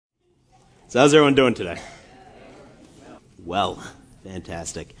So how's everyone doing today? Well,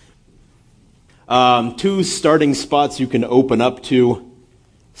 fantastic. Two starting spots you can open up to: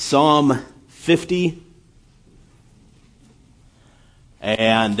 Psalm 50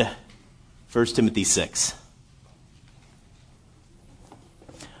 and 1 Timothy 6.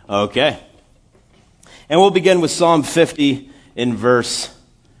 Okay. And we'll begin with Psalm 50 in verse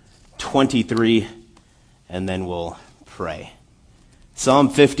 23, and then we'll pray. Psalm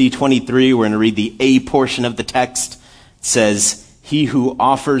 50:23, we're going to read the A portion of the text. It says, "He who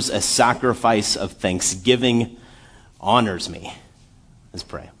offers a sacrifice of thanksgiving honors me." Let's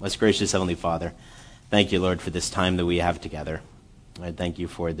pray. Most gracious Heavenly Father, thank you, Lord, for this time that we have together. I thank you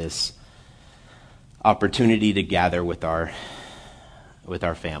for this opportunity to gather with our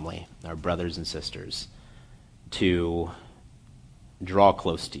family, our brothers and sisters, to draw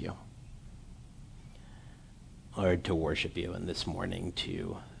close to you. Lord, to worship you, and this morning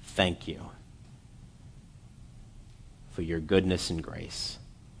to thank you for your goodness and grace.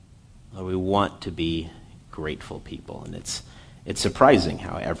 Lord, we want to be grateful people, and it's surprising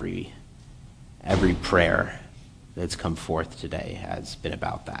how every prayer that's come forth today has been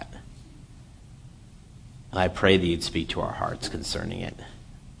about that. And I pray that you'd speak to our hearts concerning it,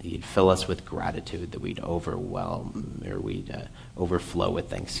 that you'd fill us with gratitude, that we'd overflow with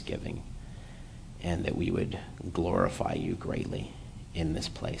thanksgiving, and that we would glorify you greatly in this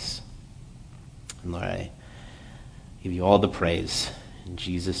place. And Lord, I give you all the praise in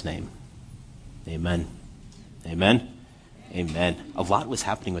Jesus' name. Amen. Amen. Amen. A lot was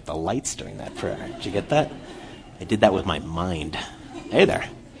happening with the lights during that prayer. Did you get that? I did that with my mind. Hey there.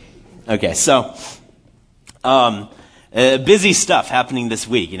 Okay, so busy stuff happening this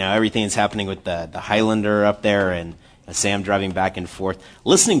week. You know, everything is happening with the Highlander up there, and Sam driving back and forth.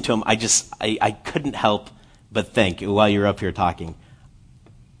 Listening to him, I couldn't help but think, while you're up here talking,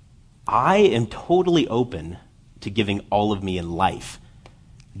 I am totally open to giving all of me in life,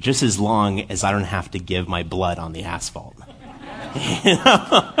 just as long as I don't have to give my blood on the asphalt. You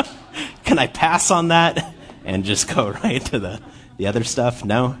know? Can I pass on that and just go right to the other stuff?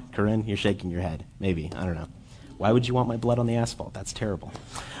 No? Corinne, you're shaking your head. Maybe. I don't know. Why would you want my blood on the asphalt? That's terrible.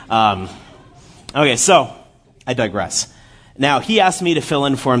 Okay, so I digress. Now, he asked me to fill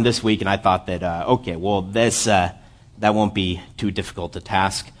in for him this week, and I thought that, that won't be too difficult a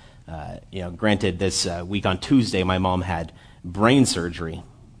task. Granted, this week on Tuesday, my mom had brain surgery,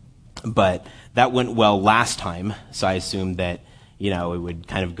 but that went well last time, so I assumed that, it would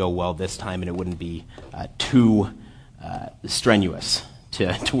kind of go well this time, and it wouldn't be too strenuous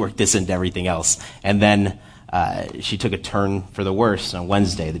to work this into everything else. And then she took a turn for the worse on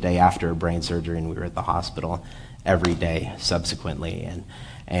Wednesday, the day after her brain surgery, and we were at the hospital every day subsequently.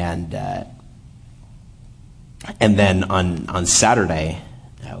 And then on Saturday,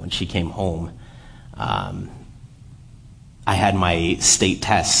 when she came home, I had my state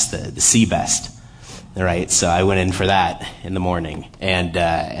test, the CBEST. All right, so I went in for that in the morning, and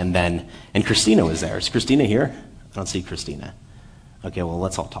Christina was there. Is Christina here? I don't see Christina. Okay, well,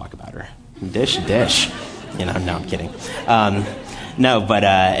 let's all talk about her. Dish. No, I'm kidding. No, but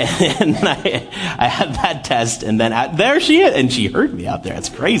and I had that test, and then there she is, and she heard me out there. It's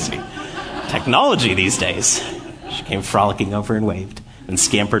crazy. Technology these days. She came frolicking over and waved and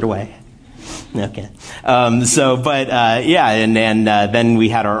scampered away. Okay. And then we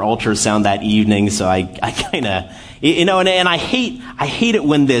had our ultrasound that evening, so I kind of, and I hate it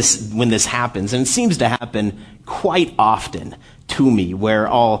when this happens, and it seems to happen quite often to me, where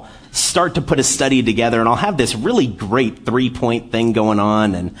I'll start to put a study together, and I'll have this really great 3-point thing going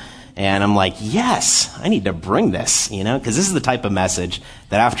on, and I'm like, yes, I need to bring this, because this is the type of message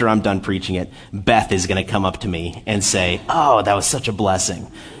that after I'm done preaching it, Beth is going to come up to me and say, "Oh, that was such a blessing,"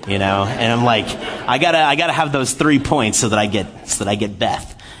 and I'm like, I gotta have those 3 points so that I get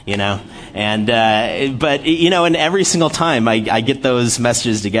Beth, and every single time I get those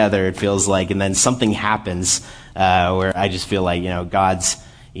messages together, it feels like, and then something happens where I just feel like God's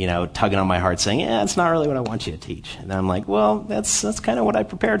tugging on my heart saying, "Yeah, it's not really what I want you to teach." And then I'm like, well, that's kind of what I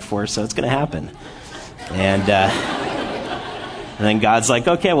prepared for, so it's going to happen. And then God's like,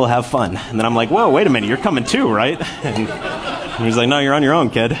 "Okay, we'll have fun." And then I'm like, "Whoa, wait a minute, you're coming too, right?" And he's like, "No, you're on your own,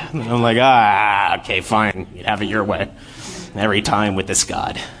 kid." And I'm like, okay, fine, you have it your way. Every time with this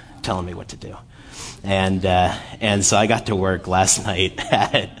God telling me what to do. And so I got to work last night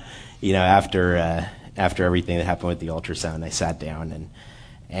after everything that happened with the ultrasound. I sat down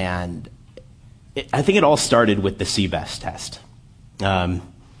and I think it all started with the CBEST test. And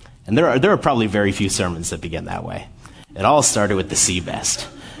there are probably very few sermons that begin that way. It all started with the CBEST,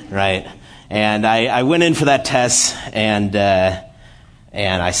 right? And I went in for that test, and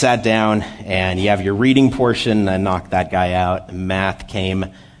And I sat down, and you have your reading portion. I knocked that guy out. Math came,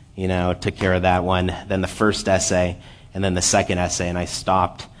 took care of that one. Then the first essay, and then the second essay, and I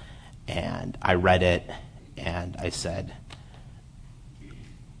stopped, and I read it, and I said,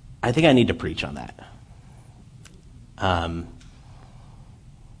 I think I need to preach on that.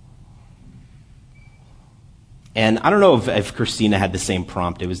 And I don't know if Christina had the same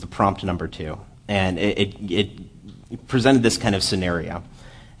prompt. It was the prompt number 2. And it presented this kind of scenario.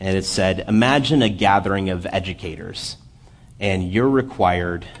 And it said, imagine a gathering of educators, and you're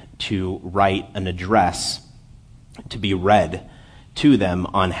required to write an address to be read to them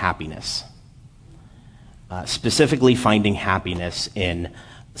on happiness. Specifically finding happiness in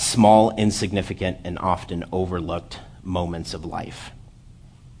small, insignificant, and often overlooked moments of life.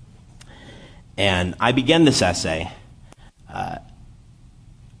 And I began this essay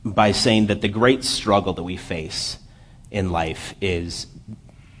by saying that the great struggle that we face in life is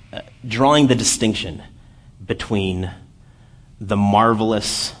drawing the distinction between the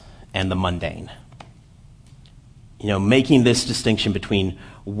marvelous and the mundane. Making this distinction between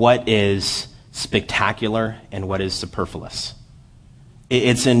what is spectacular and what is superfluous.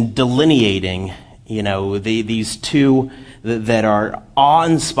 It's in delineating, these two that are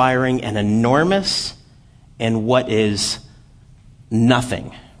awe-inspiring and enormous, and what is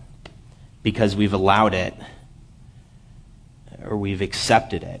nothing, because we've allowed it, or we've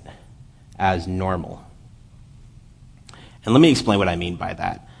accepted it as normal. And let me explain what I mean by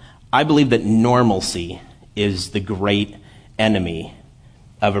that. I believe that normalcy is the great enemy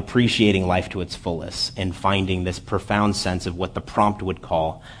of appreciating life to its fullest and finding this profound sense of what the prompt would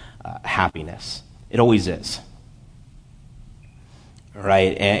call happiness. It always is.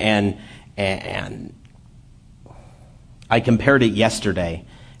 Right? And I compared it yesterday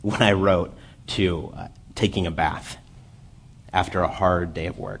when I wrote to taking a bath after a hard day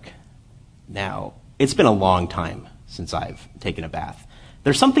of work. Now, it's been a long time since I've taken a bath.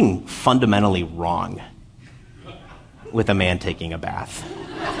 There's something fundamentally wrong with a man taking a bath.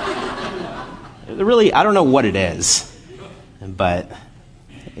 Really, I don't know what it is, but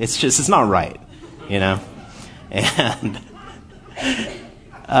it's not right, And,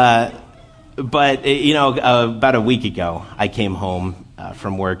 but, about a week ago, I came home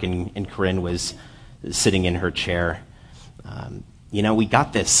from work, and Corinne was sitting in her chair. We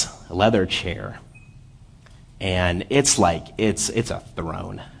got this leather chair, and it's a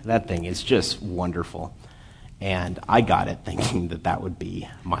throne. That thing is just wonderful. And I got it thinking that would be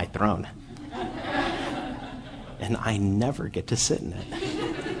my throne. And I never get to sit in it.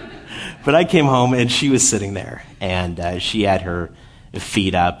 But I came home, and she was sitting there, and she had her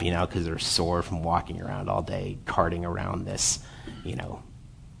feet up, because they're sore from walking around all day, carting around this,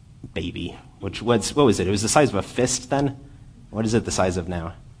 baby. What was it? It was the size of a fist then? What is it the size of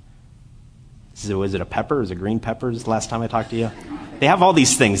now? Was it a pepper? Was it green peppers the last time I talked to you? They have all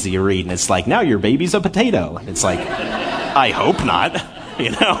these things that you read, and it's like, now your baby's a potato. And it's like, I hope not,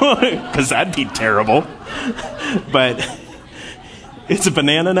 because that'd be terrible. But it's a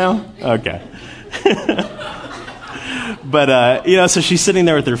banana now? Okay. But, so she's sitting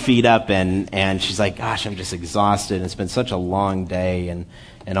there with her feet up, and she's like, gosh, I'm just exhausted, and it's been such a long day, and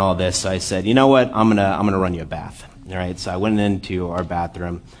all this. So I said, you know what, I'm gonna run you a bath. All right, so I went into our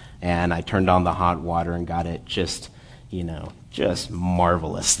bathroom, and I turned on the hot water and got it just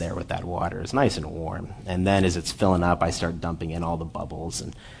marvelous there with that water. It's nice and warm. And then as it's filling up, I start dumping in all the bubbles,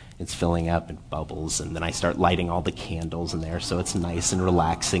 and it's filling up and bubbles, and then I start lighting all the candles in there, so it's nice and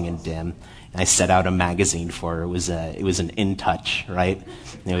relaxing and dim. And I set out a magazine for her. It was an In Touch, right?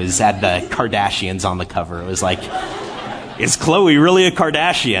 It had the Kardashians on the cover. It was like, is Khloe really a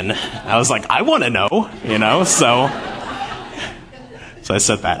Kardashian? I was like, I want to know, So I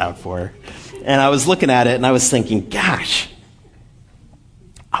set that out for her. And I was looking at it, and I was thinking, gosh,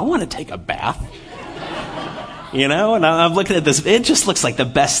 I want to take a bath. And I'm looking at this. It just looks like the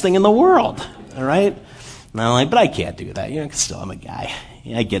best thing in the world, all right? And I'm like, but I can't do that. 'Cause still, I'm a guy.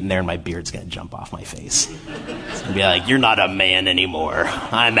 I get in there, and my beard's going to jump off my face. It's going to be like, you're not a man anymore.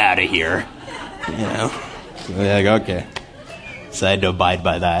 I'm out of here. So like, okay. So I had to abide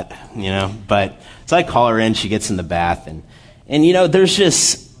by that, But so I call her in. She gets in the bath, and there's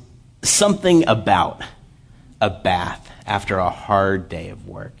just something about a bath after a hard day of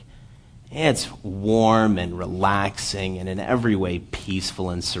work. It's warm and relaxing and in every way peaceful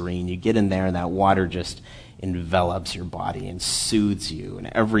and serene. You get in there, and that water just envelops your body and soothes you, and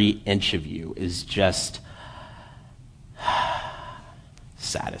every inch of you is just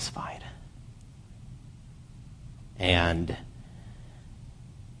satisfied. And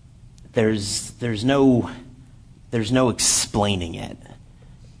there's no explaining it.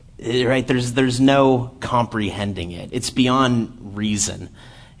 right? There's no comprehending it. It's beyond reason.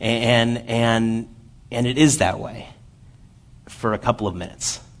 And it is that way for a couple of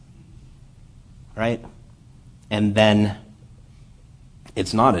minutes, right? And then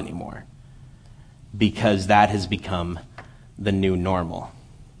it's not anymore, because that has become the new normal.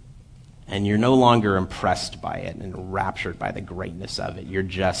 And you're no longer impressed by it and enraptured by the greatness of it. You're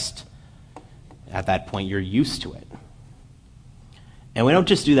just, at that point, you're used to it. And we don't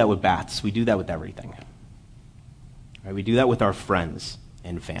just do that with baths. We do that with everything. Right? We do that with our friends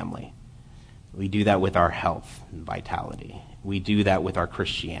and family. We do that with our health and vitality. We do that with our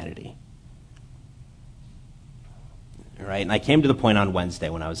Christianity. Right? And I came to the point on Wednesday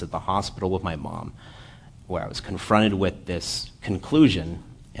when I was at the hospital with my mom where I was confronted with this conclusion,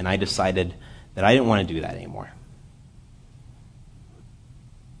 and I decided that I didn't want to do that anymore.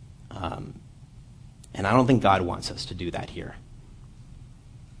 And I don't think God wants us to do that here.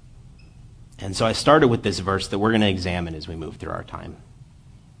 And so I started with this verse that we're going to examine as we move through our time.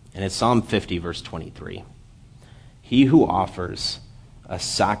 And it's Psalm 50, verse 23. He who offers a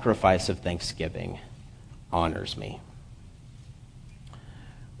sacrifice of thanksgiving honors me.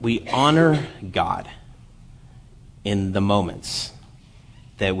 We honor God in the moments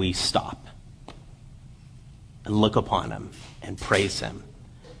that we stop and look upon him and praise him,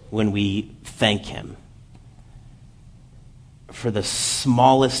 when we thank him for the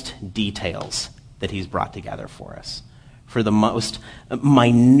smallest details that he's brought together for us, for the most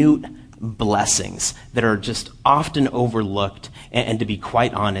minute blessings that are just often overlooked and to be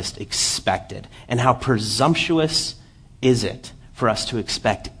quite honest, expected. And how presumptuous is it for us to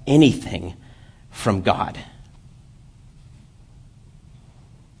expect anything from God?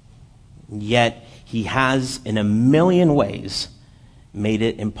 Yet he has, in a million ways, made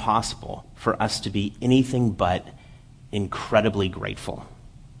it impossible for us to be anything but incredibly grateful.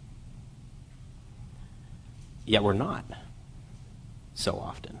 Yet we're not so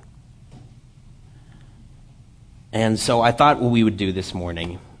often. And so I thought what we would do this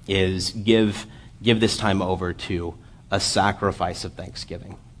morning is give this time over to a sacrifice of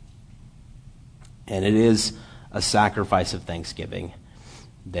thanksgiving. And it is a sacrifice of thanksgiving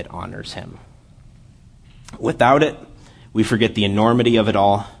that honors him. Without it, we forget the enormity of it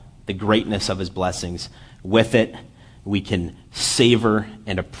all, the greatness of his blessings. With it, we can savor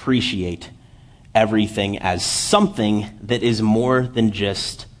and appreciate everything as something that is more than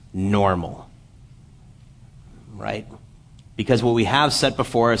just normal. Right? Because what we have set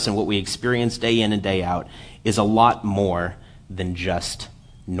before us and what we experience day in and day out is a lot more than just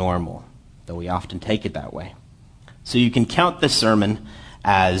normal, though we often take it that way. So you can count this sermon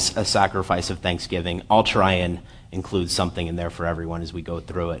as a sacrifice of thanksgiving. I'll try and include something in there for everyone as we go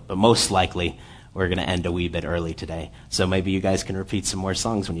through it, but most likely we're going to end a wee bit early today. So maybe you guys can repeat some more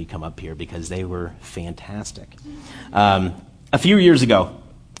songs when you come up here, because they were fantastic. A few years ago,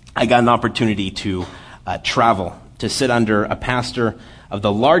 I got an opportunity to travel, to sit under a pastor of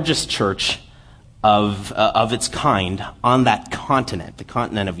the largest church of its kind on that continent, the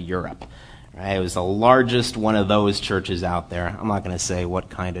continent of Europe. Right? It was the largest one of those churches out there. I'm not going to say what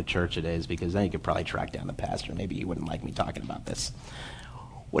kind of church it is, because then you could probably track down the pastor. Maybe he wouldn't like me talking about this.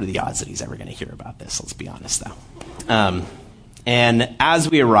 What are the odds that he's ever going to hear about this? Let's be honest, though. And as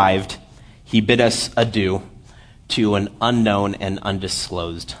we arrived, he bid us adieu to an unknown and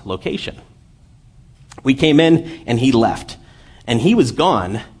undisclosed location. We came in, and he left. And he was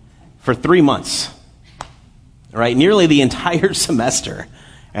gone for 3 months, right? Nearly the entire semester,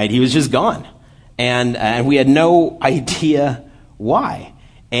 right? He was just gone. And we had no idea why.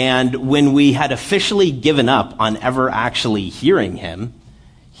 And when we had officially given up on ever actually hearing him,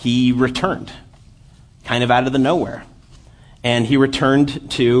 he returned, kind of out of the nowhere. And he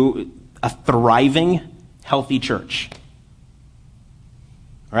returned to a thriving, healthy church,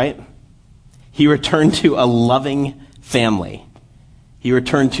 right? He returned to a loving family. He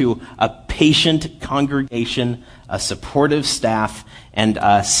returned to a patient congregation, a supportive staff, and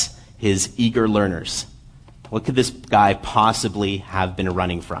us, his eager learners. What could this guy possibly have been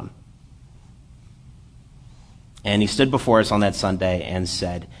running from? And he stood before us on that Sunday and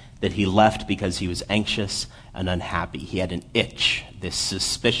said that he left because he was anxious and unhappy. He had an itch, this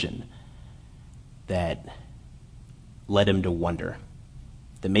suspicion that led him to wonder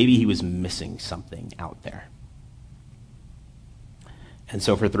that maybe he was missing something out there. And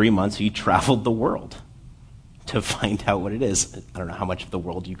so for 3 months, he traveled the world to find out what it is. I don't know how much of the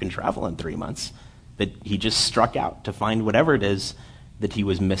world you can travel in 3 months, but he just struck out to find whatever it is that he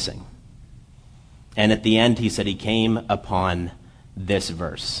was missing. And at the end, he said he came upon this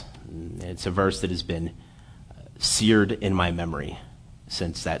verse. It's a verse that has been seared in my memory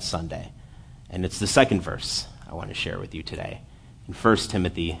since that Sunday. And it's the second verse I want to share with you today in 1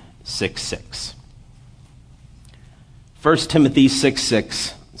 Timothy 6:6. 1 Timothy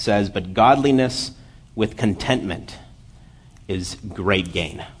 6:6 says, "But godliness with contentment is great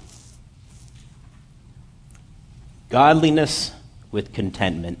gain." Godliness with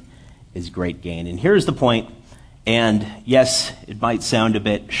contentment is great gain. And here's the point, and yes, it might sound a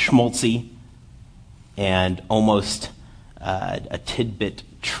bit schmaltzy and almost a tidbit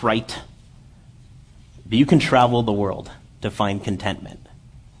trite, but you can travel the world to find contentment,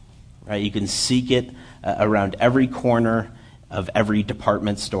 right? You can seek it around every corner of every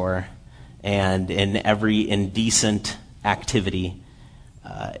department store and in every indecent activity.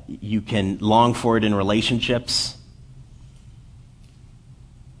 You can long for it in relationships.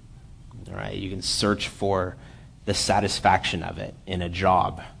 All right, you can search for the satisfaction of it in a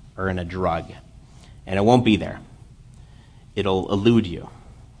job or in a drug, and it won't be there. It'll elude you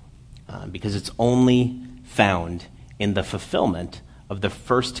because it's only found in the fulfillment of the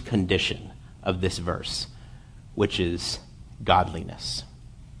first condition of this verse, which is godliness.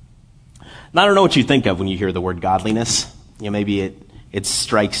 Now, I don't know what you think of when you hear the word godliness. Maybe it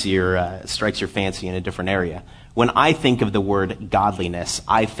strikes your fancy in a different area. When I think of the word godliness,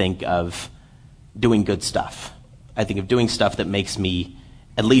 I think of doing good stuff. I think of doing stuff that makes me,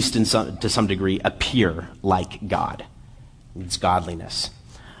 at least to some degree, appear like God. It's godliness.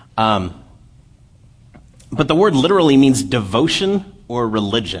 But the word literally means devotion or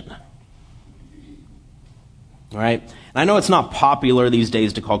religion. All right? And I know it's not popular these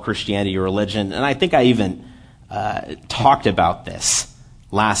days to call Christianity a religion, and I think I even talked about this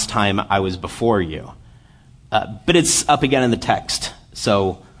last time I was before you. But it's up again in the text,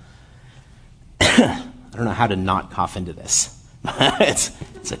 so I don't know how to not cough into this.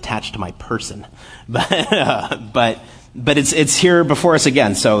 it's attached to my person, but it's here before us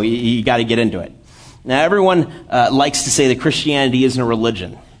again, so you got to get into it. Now, everyone likes to say that Christianity isn't a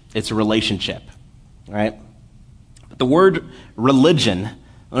religion; it's a relationship, right? But the word religion,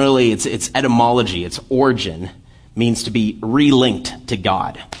 literally, its etymology, its origin, means to be relinked to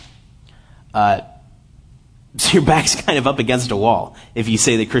God. So your back's kind of up against a wall if you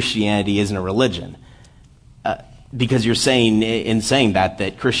say that Christianity isn't a religion. Because you're saying, in saying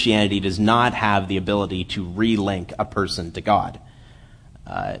that Christianity does not have the ability to relink a person to God,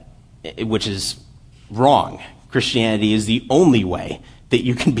 which is wrong. Christianity is the only way that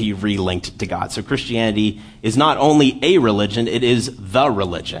you can be relinked to God. So Christianity is not only a religion, it is the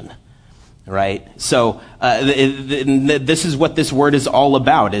religion. Right? So this is what this word is all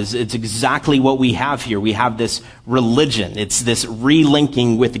about. It's exactly what we have here. We have this religion. It's this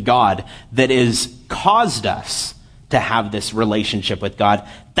relinking with God that has caused us to have this relationship with God.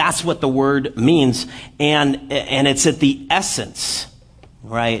 That's what the word means. And it's at the essence,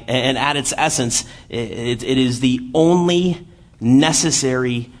 right? And at its essence, it is the only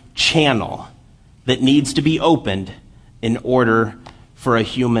necessary channel that needs to be opened in order for a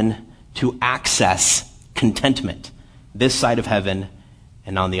human to access contentment this side of heaven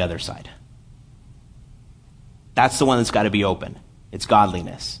and on the other side. That's the one that's got to be open. It's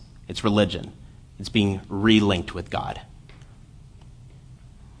godliness. It's religion. It's being relinked with God.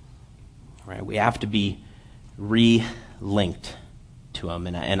 Right? We have to be relinked to Him.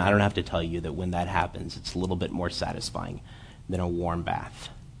 And I don't have to tell you that when that happens, it's a little bit more satisfying than a warm bath.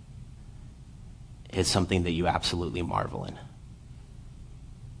 It's something that you absolutely marvel in.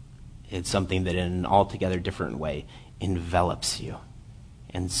 It's something that in an altogether different way envelops you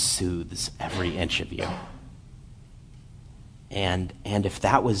and soothes every inch of you. And if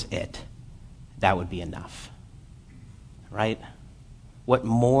that was it, that would be enough. Right? What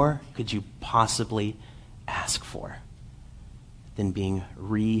more could you possibly ask for than being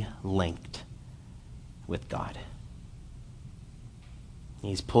relinked with God?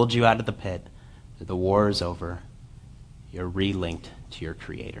 He's pulled you out of the pit. The war is over. You're relinked to your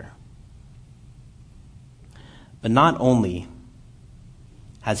Creator. But not only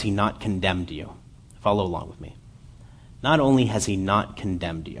has He not condemned you, follow along with me. Not only has He not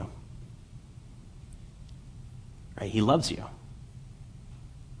condemned you, right? He loves you.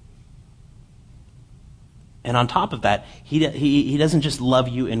 And on top of that, he doesn't just love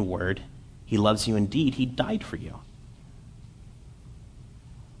you in word, He loves you in deed. He died for you.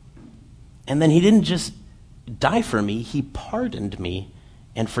 And then He didn't just die for me, He pardoned me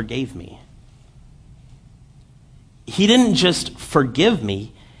and forgave me. He didn't just forgive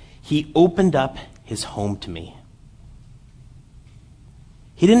me, He opened up His home to me.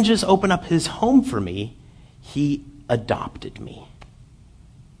 He didn't just open up His home for me, He adopted me.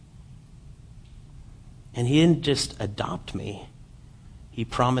 And He didn't just adopt me, He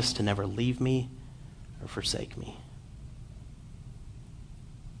promised to never leave me or forsake me.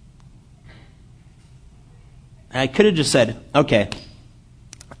 And I could have just said, okay,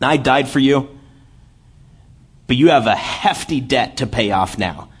 I died for you, but you have a hefty debt to pay off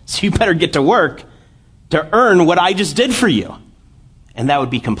now. So you better get to work to earn what I just did for you. And that would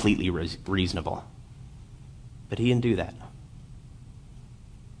be completely reasonable. But he didn't do that.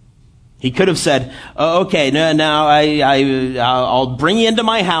 He could have said, oh, okay, now I'll bring you into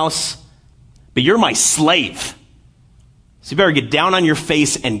my house, but you're my slave. So you better get down on your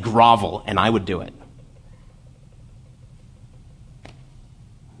face and grovel, and I would do it.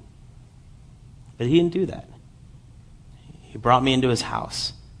 But he didn't do that. He brought me into his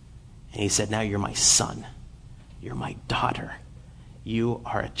house, and he said, now you're my son. You're my daughter. You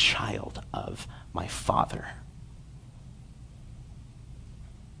are a child of my Father.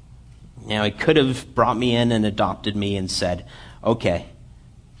 Now, he could have brought me in and adopted me and said, okay,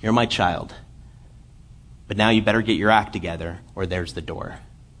 you're my child, but now you better get your act together or there's the door.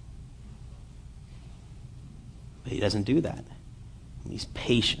 But he doesn't do that. And he's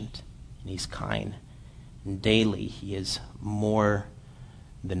patient and he's kind. And daily he is more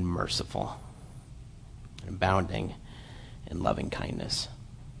than merciful and abounding in loving kindness.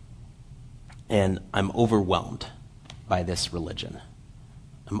 And I'm overwhelmed by this religion.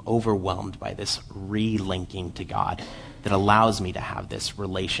 I'm overwhelmed by this relinking to God that allows me to have this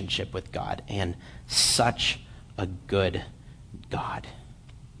relationship with God, and such a good God.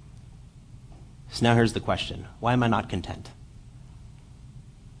 So now here's the question. Why am I not content?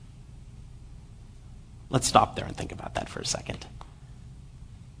 Let's stop there and think about that for a second.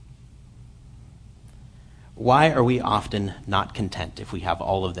 Why are we often not content if we have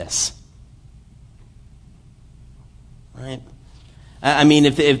all of this? Right? I mean,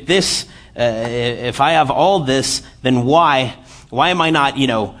 if I have all this, then why am I not,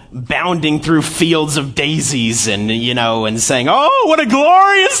 bounding through fields of daisies and saying, oh, what a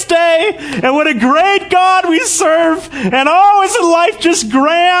glorious day, and what a great God we serve, and oh, isn't life just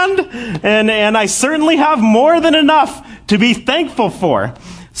grand? And I certainly have more than enough to be thankful for.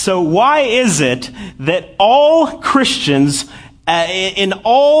 So why is it that all Christians in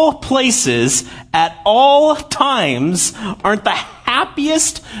all places, at all times, aren't the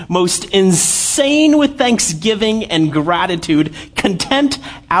happiest, most insane with thanksgiving and gratitude, content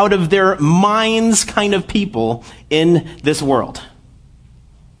out of their minds kind of people in this world?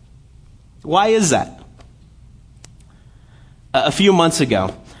 Why is that? A few months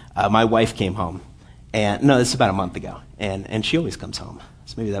ago, my wife came home. This is about a month ago. And she always comes home.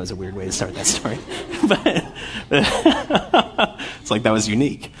 So maybe that was a weird way to start that story. But it's like that was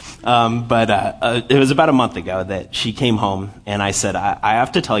unique. But it was about a month ago that she came home, and I said, I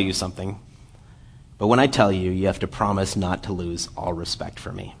have to tell you something. But when I tell you, you have to promise not to lose all respect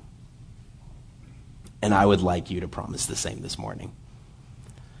for me. And I would like you to promise the same this morning.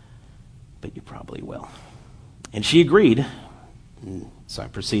 But you probably will. And she agreed, and so I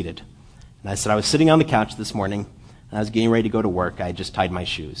proceeded. And I said, I was sitting on the couch this morning, and I was getting ready to go to work. I had just tied my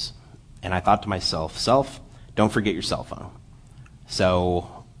shoes. And I thought to myself, don't forget your cell phone.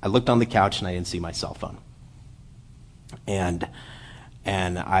 So I looked on the couch, and I didn't see my cell phone. And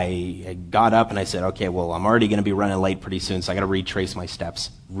I got up, and I said, okay, well, I'm already going to be running late pretty soon, so I got to retrace my steps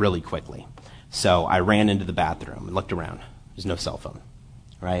really quickly. So I ran into the bathroom and looked around. There's no cell phone,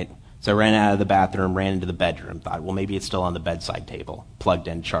 right? So I ran out of the bathroom, ran into the bedroom, thought, well, maybe it's still on the bedside table, plugged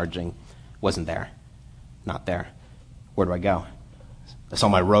in, charging. Wasn't there. Not there. Where do I go? I saw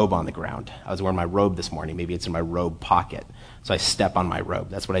my robe on the ground. I was wearing my robe this morning. Maybe it's in my robe pocket. So I step on my robe.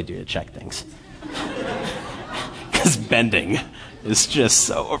 That's what I do to check things. Because bending is just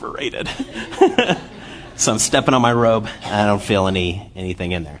so overrated. So I'm stepping on my robe, and I don't feel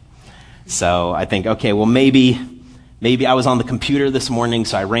anything in there. So I think, okay, well, maybe I was on the computer this morning,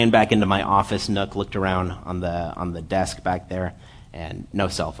 so I ran back into my office nook, looked around on the desk back there, and no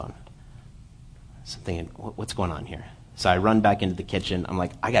cell phone. So I'm thinking, what's going on here? So I run back into the kitchen. I'm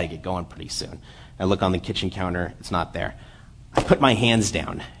like, I got to get going pretty soon. I look on the kitchen counter. It's not there. I put my hands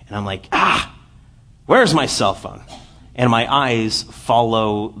down, and I'm like, where's my cell phone? And my eyes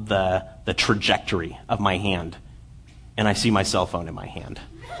follow the trajectory of my hand, and I see my cell phone in my hand.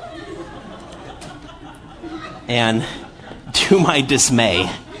 And to my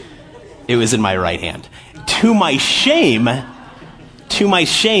dismay, it was in my right hand. To my shame,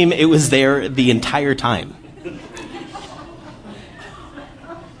 it was there the entire time.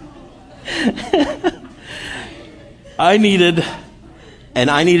 I needed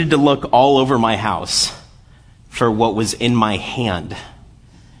to look all over my house for what was in my hand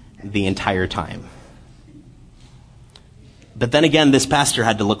the entire time. But then again, this pastor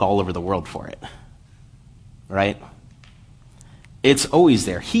had to look all over the world for it, right? It's always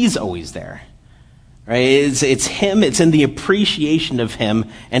there. He's always there, right? It's him. It's in the appreciation of him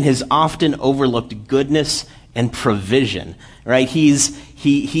and his often overlooked goodness and provision, right? He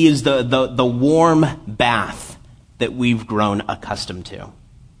is the warm bath that we've grown accustomed to.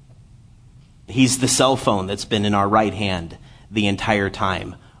 He's the cell phone that's been in our right hand the entire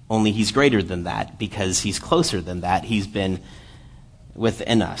time. Only he's greater than that because he's closer than that. He's been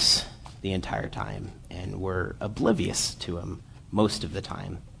within us the entire time, and we're oblivious to him most of the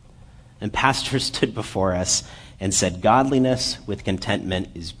time. And pastor stood before us and said, godliness with contentment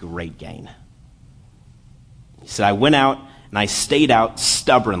is great gain. He said, I went out and I stayed out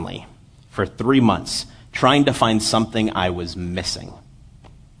stubbornly for 3 months trying to find something I was missing.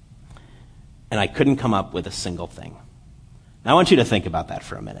 And I couldn't come up with a single thing. Now I want you to think about that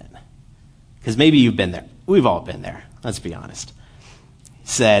for a minute. Because maybe you've been there. We've all been there. Let's be honest. He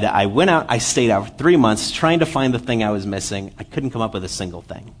said, I went out, I stayed out for 3 months trying to find the thing I was missing. I couldn't come up with a single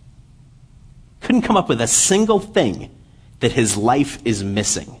thing. Couldn't come up with a single thing that his life is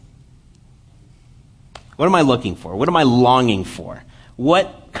missing. What am I looking for? What am I longing for?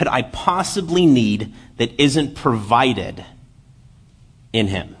 What could I possibly need that isn't provided in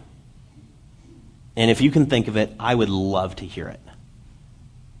him? And if you can think of it, I would love to hear it.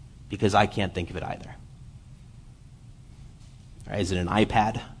 Because I can't think of it either. Right, is it an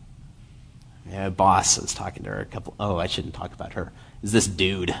iPad? Yeah, boss, I was talking to her I shouldn't talk about her. Is this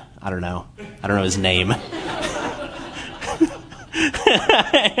dude? I don't know his name. And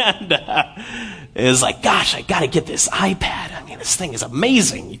it was like, gosh, I got to get this iPad. I mean, this thing is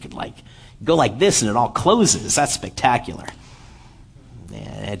amazing. You could go like this and it all closes. That's spectacular.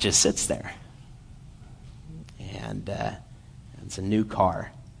 And it just sits there. And it's a new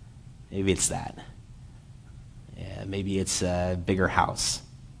car. Maybe it's that. Yeah, maybe it's a bigger house.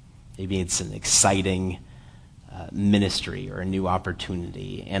 Maybe it's an exciting ministry or a new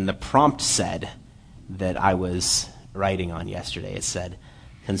opportunity. And the prompt said that I was writing on yesterday. It said,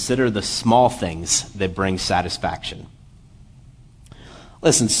 consider the small things that bring satisfaction.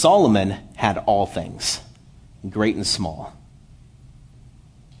 Listen, Solomon had all things, great and small.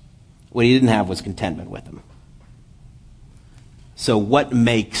 What he didn't have was contentment with them. So what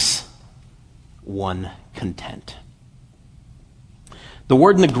makes one content? The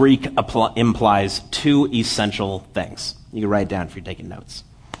word in the Greek implies two essential things. You can write it down if you're taking notes.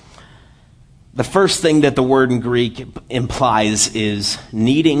 The first thing that the word in Greek implies is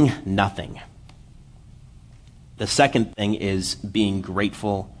needing nothing. The second thing is being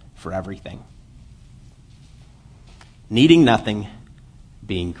grateful for everything. Needing nothing,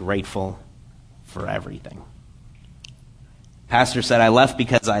 being grateful for everything. Pastor said, I left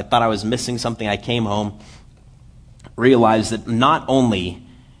because I thought I was missing something. I came home, realized that not only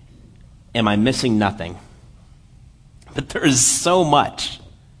am I missing nothing, but there is so much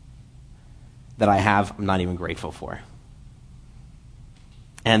that I have I'm not even grateful for.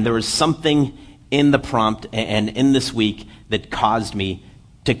 And there was something in the prompt and in this week that caused me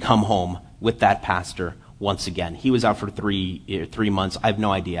to come home with that pastor once again. He was out for 3 months. I have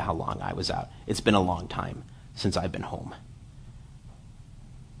no idea how long I was out. It's been a long time since I've been home.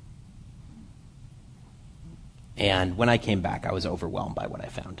 And when I came back, I was overwhelmed by what I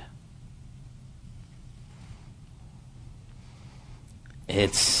found.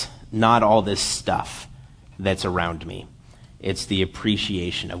 It's not all this stuff that's around me. It's the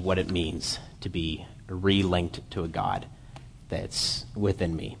appreciation of what it means to be relinked to a God that's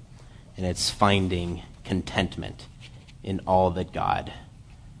within me. And it's finding contentment in all that God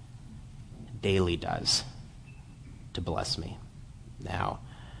daily does to bless me. Now,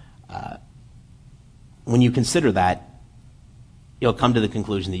 when you consider that, you'll come to the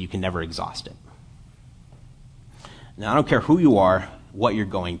conclusion that you can never exhaust it. Now, I don't care who you are, what you're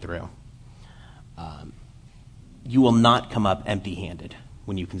going through. You will not come up empty-handed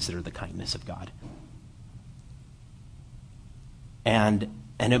when you consider the kindness of God. And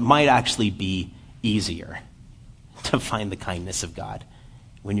it might actually be easier to find the kindness of God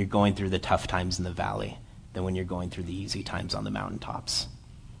when you're going through the tough times in the valley than when you're going through the easy times on the mountaintops.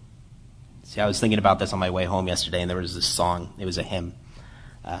 See, I was thinking about this on my way home yesterday, and there was this song. It was a hymn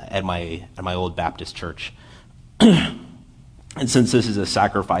at my old Baptist church. And since this is a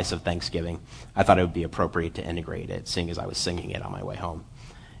sacrifice of Thanksgiving, I thought it would be appropriate to integrate it, seeing as I was singing it on my way home.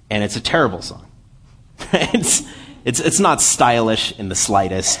 And it's a terrible song. It's not stylish in the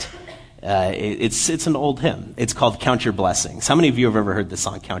slightest. It's an old hymn. It's called Count Your Blessings. How many of you have ever heard the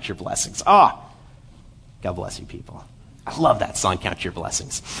song Count Your Blessings? God bless you people. I love that song, Count Your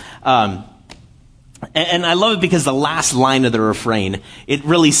Blessings. And I love it because the last line of the refrain, it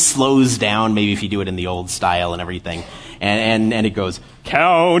really slows down, maybe if you do it in the old style and everything. And it goes,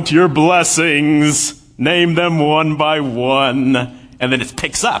 count your blessings, name them one by one. And then it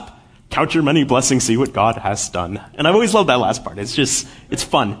picks up. Count your many blessings, see what God has done. And I've always loved that last part. It's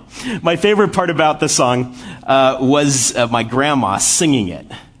fun. My favorite part about the song was my grandma singing it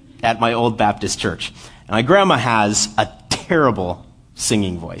at my old Baptist church. And my grandma has a terrible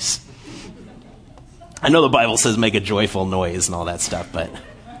singing voice. I know the Bible says make a joyful noise and all that stuff, but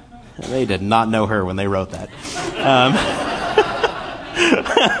they did not know her when they wrote that.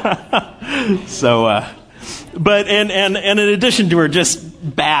 But in addition to her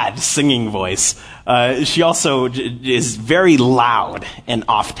just bad singing voice, she also is very loud and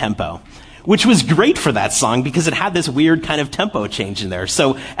off-tempo, which was great for that song because it had this weird kind of tempo change in there.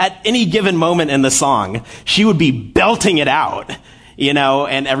 So at any given moment in the song, she would be belting it out,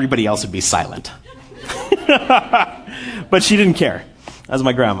 and everybody else would be silent. But she didn't care. That was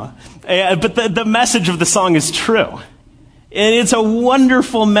my grandma. But the message of the song is true. And it's a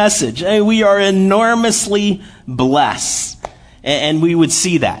wonderful message. We are enormously blessed. And we would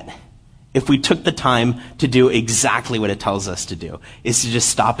see that if we took the time to do exactly what it tells us to do, is to just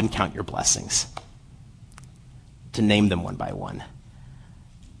stop and count your blessings. To name them one by one.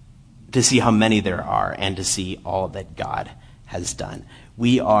 To see how many there are and to see all that God has done.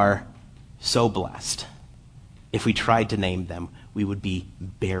 We are so blessed. If we tried to name them, we would be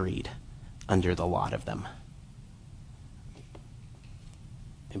buried under the lot of them.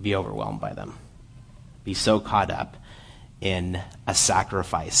 And be overwhelmed by them. Be so caught up in a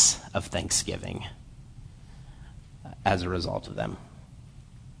sacrifice of thanksgiving as a result of them.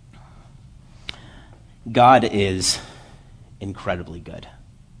 God is incredibly good.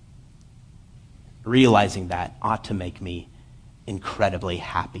 Realizing that ought to make me incredibly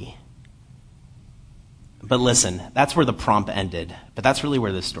happy. But listen, that's where the prompt ended, but that's really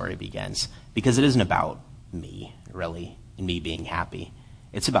where this story begins, because it isn't about me, really, and me being happy.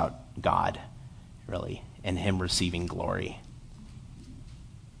 It's about God, really, and Him receiving glory.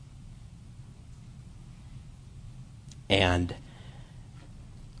 And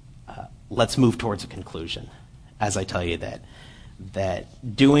let's move towards a conclusion, as I tell you that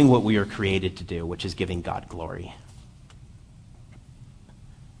doing what we are created to do, which is giving God glory,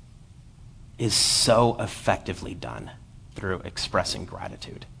 is so effectively done through expressing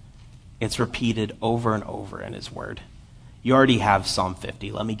gratitude. It's repeated over and over in His Word. You already have Psalm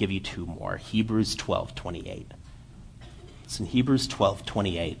 50. Let me give you two more. Hebrews 12:28. It's in Hebrews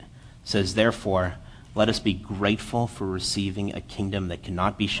 12:28. It says, therefore, let us be grateful for receiving a kingdom that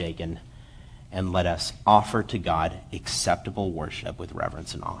cannot be shaken, and let us offer to God acceptable worship with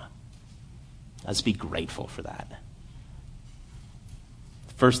reverence and awe. Let's be grateful for that.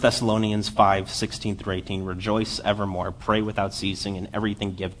 1 Thessalonians 5:16-18, rejoice evermore, pray without ceasing, and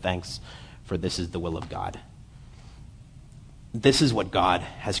everything give thanks, for this is the will of God. This is what God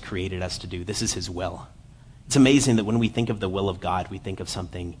has created us to do. This is His will. It's amazing that when we think of the will of God, we think of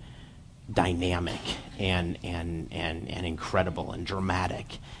something dynamic and incredible and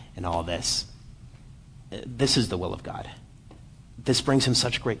dramatic and all this. This is the will of God. This brings Him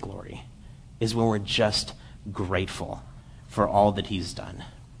such great glory, is when we're just grateful for all that He's done.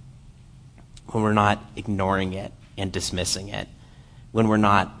 When we're not ignoring it and dismissing it. When we're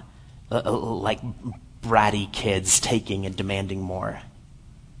not like bratty kids taking and demanding more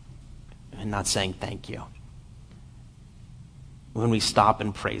and not saying thank you. When we stop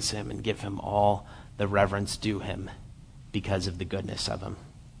and praise Him and give Him all the reverence due Him because of the goodness of Him.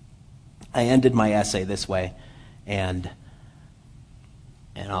 I ended my essay this way, and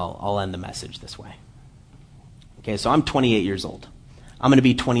I'll end the message this way. Okay, so I'm 28 years old. I'm going to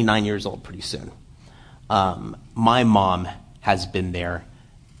be 29 years old pretty soon. My mom has been there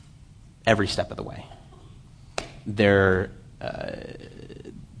every step of the way. There's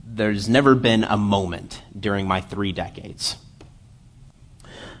never been a moment during my 3 decades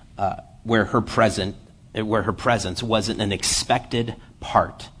where her presence wasn't an expected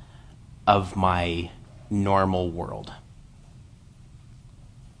part of my normal world.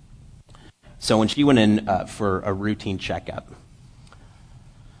 So when she went in for a routine checkup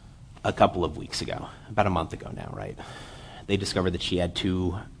a couple of weeks ago, about a month ago now, right? They discovered that she had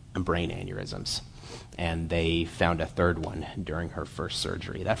 2 brain aneurysms, and they found a 3rd one during her first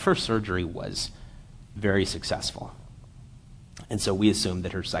surgery. That first surgery was very successful, and so we assumed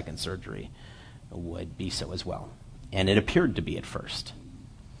that her second surgery would be so as well. And it appeared to be at first.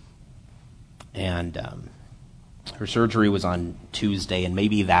 And her surgery was on Tuesday, and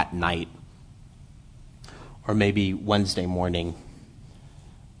maybe that night, or maybe Wednesday morning,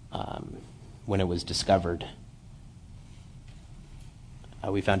 when it was discovered,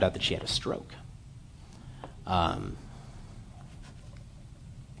 we found out that she had a stroke. And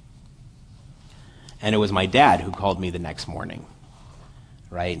it was my dad who called me the next morning,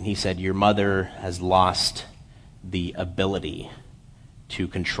 right? And he said, your mother has lost the ability to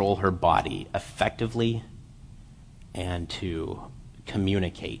control her body effectively and to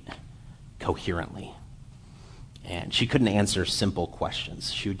communicate coherently. And she couldn't answer simple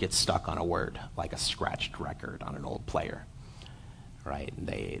questions. She would get stuck on a word, like a scratched record on an old player, right? And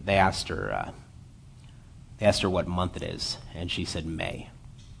they asked her what month it is, and she said May,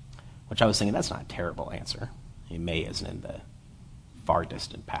 which I was thinking, that's not a terrible answer. I mean, May isn't in the far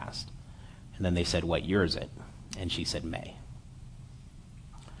distant past. And then they said, what year is it? And she said May.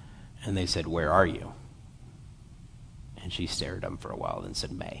 And they said, where are you? And she stared at them for a while and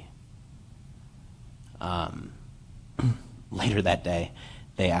said May. Later that day,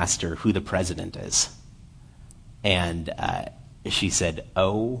 they asked her who the president is. And she said,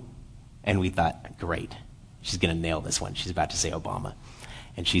 oh, and we thought, great, she's going to nail this one. She's about to say Obama.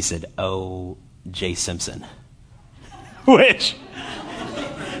 And she said, oh, Jay Simpson, which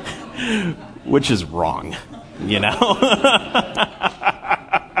is wrong, you know?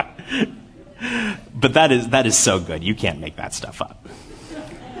 But that is so good. You can't make that stuff up.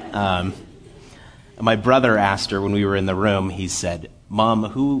 My brother asked her when we were in the room, he said, Mom,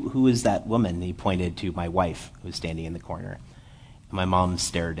 who is that woman? And he pointed to my wife who was standing in the corner. And my mom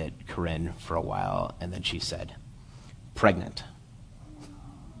stared at Corinne for a while, and then she said, pregnant.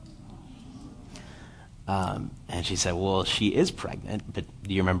 And she said, well, she is pregnant, but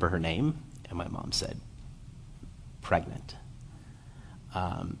do you remember her name? And my mom said, pregnant.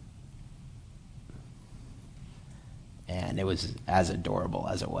 And it was as adorable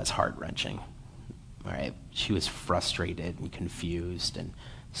as it was heart-wrenching. All right, she was frustrated and confused and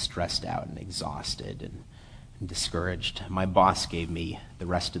stressed out and exhausted and discouraged. My boss gave me the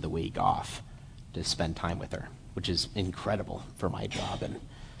rest of the week off to spend time with her, which is incredible for my job. And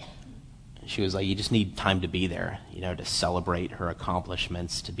she was like, you just need time to be there, you know, to celebrate her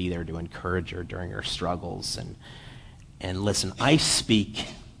accomplishments, to be there to encourage her during her struggles. And listen, I speak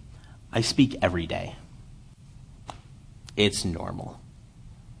every day. It's normal.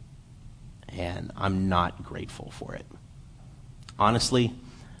 And I'm not grateful for it. Honestly,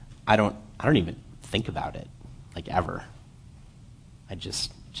 I don't even think about it, like, ever. I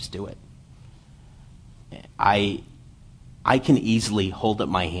just do it. I can easily hold up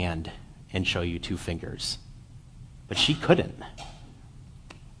my hand and show you 2 fingers, but she couldn't.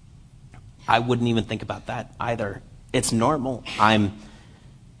 I wouldn't even think about that either. It's normal. I'm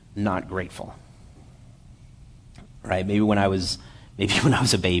not grateful. Right? Maybe when I was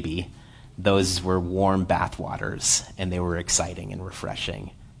a baby, those were warm bathwaters, and they were exciting and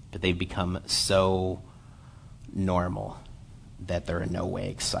refreshing. But they've become so normal that they're in no way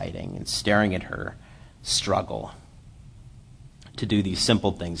exciting. And staring at her struggle to do these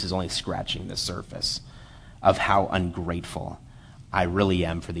simple things is only scratching the surface of how ungrateful I really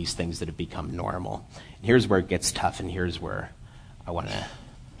am for these things that have become normal. And here's where it gets tough, and here's where I want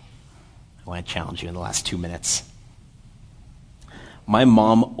to challenge you in the last 2 minutes. My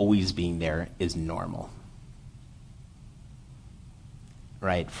mom always being there is normal.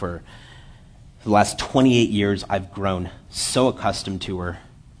 Right? For the last 28 years, I've grown so accustomed to her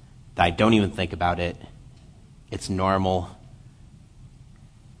that I don't even think about it. It's normal,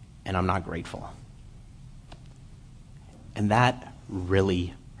 and I'm not grateful. And that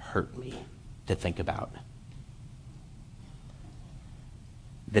really hurt me to think about.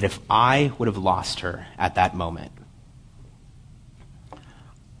 That if I would have lost her at that moment,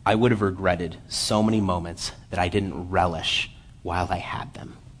 I would have regretted so many moments that I didn't relish while I had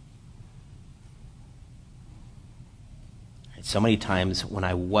them. So many times when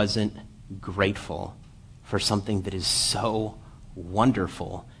I wasn't grateful for something that is so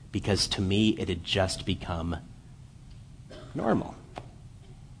wonderful, because to me it had just become normal.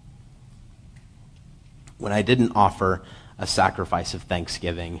 When I didn't offer a sacrifice of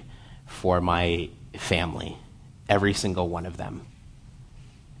thanksgiving for my family, every single one of them,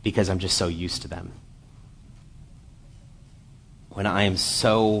 because I'm just so used to them. When I am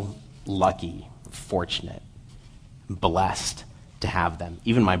so lucky, fortunate, blessed to have them,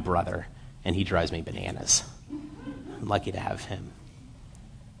 even my brother, and he drives me bananas. I'm lucky to have him.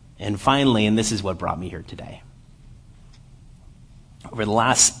 And finally, and this is what brought me here today, over the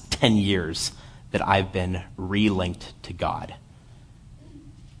last 10 years that I've been relinked to God,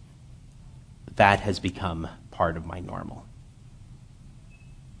 that has become part of my normal.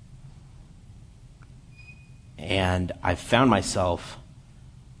 And I found myself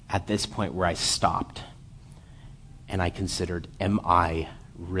at this point where I stopped and I considered, am I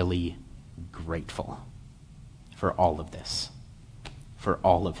really grateful for all of this, for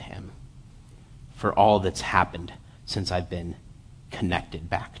all of him, for all that's happened since I've been connected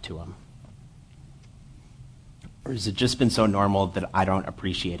back to him? Or has it just been so normal that I don't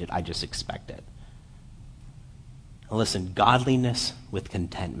appreciate it, I just expect it? Now listen, godliness with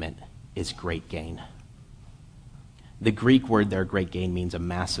contentment is great gain. The Greek word there, great gain, means a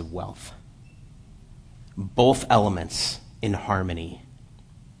massive wealth. Both elements in harmony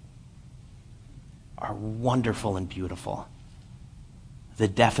are wonderful and beautiful. The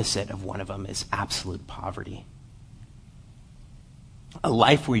deficit of one of them is absolute poverty. A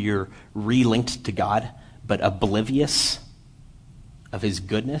life where you're relinked to God, but oblivious of his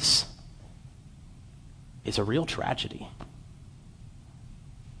goodness is a real tragedy.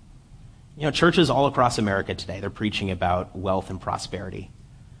 You know, churches all across America today, they're preaching about wealth and prosperity.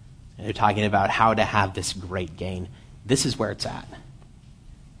 And they're talking about how to have this great gain. This is where it's at.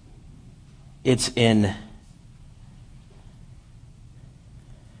 It's in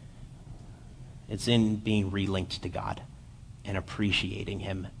being relinked to God and appreciating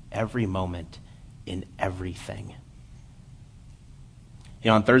him every moment in everything. You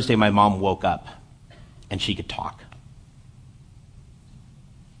know, on Thursday, my mom woke up and she could talk.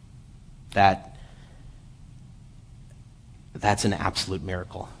 That's an absolute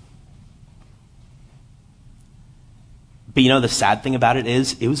miracle. But you know, the sad thing about it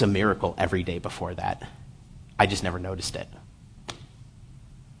is, it was a miracle every day before that. I just never noticed it.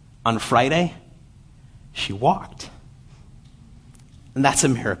 On Friday, she walked. And that's a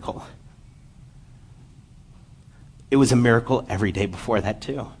miracle. It was a miracle every day before that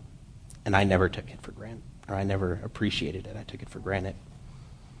too. And I never took it for granted, or I never appreciated it. I took it for granted.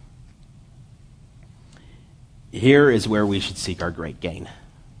 Here is where we should seek our great gain.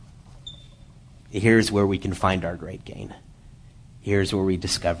 Here's where we can find our great gain. Here's where we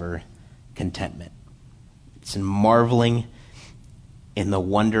discover contentment. It's in marveling in the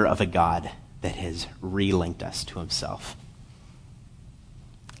wonder of a God that has relinked us to himself.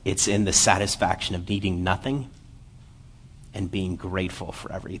 It's in the satisfaction of needing nothing and being grateful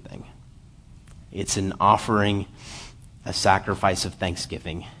for everything. It's in offering a sacrifice of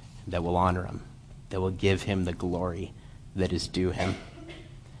thanksgiving that will honor him, that will give him the glory that is due him.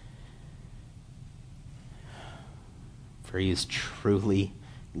 For he is truly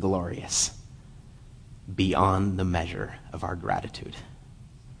glorious beyond the measure of our gratitude.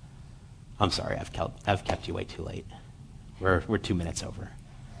 I'm sorry, I've kept you way too late. We're 2 minutes over.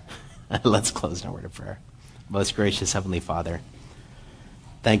 Let's close in a word of prayer. Most gracious Heavenly Father,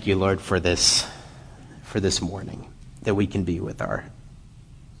 thank you, Lord, for this morning, that we can be with our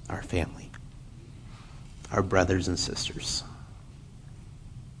family, our brothers and sisters.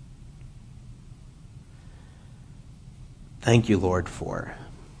 Thank you, Lord, for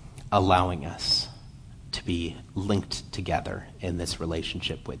allowing us to be linked together in this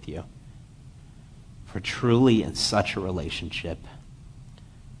relationship with you. For truly in such a relationship,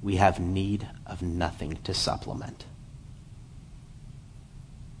 we have need of nothing to supplement.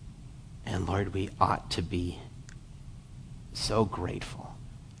 And Lord, we ought to be so grateful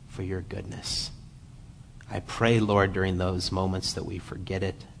for your goodness. I pray, Lord, during those moments that we forget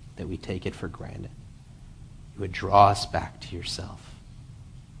it, that we take it for granted, you would draw us back to yourself,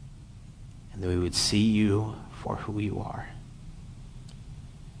 and that we would see you for who you are.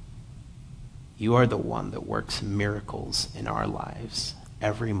 You are the one that works miracles in our lives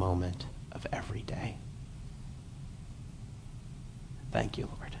every moment of every day. Thank you,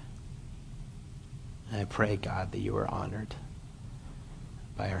 Lord. And I pray, God, that you are honored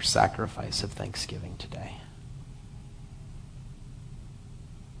by our sacrifice of thanksgiving today.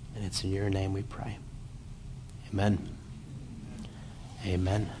 And it's in your name we pray. Amen.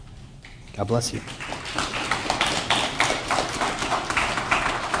 Amen. God bless you.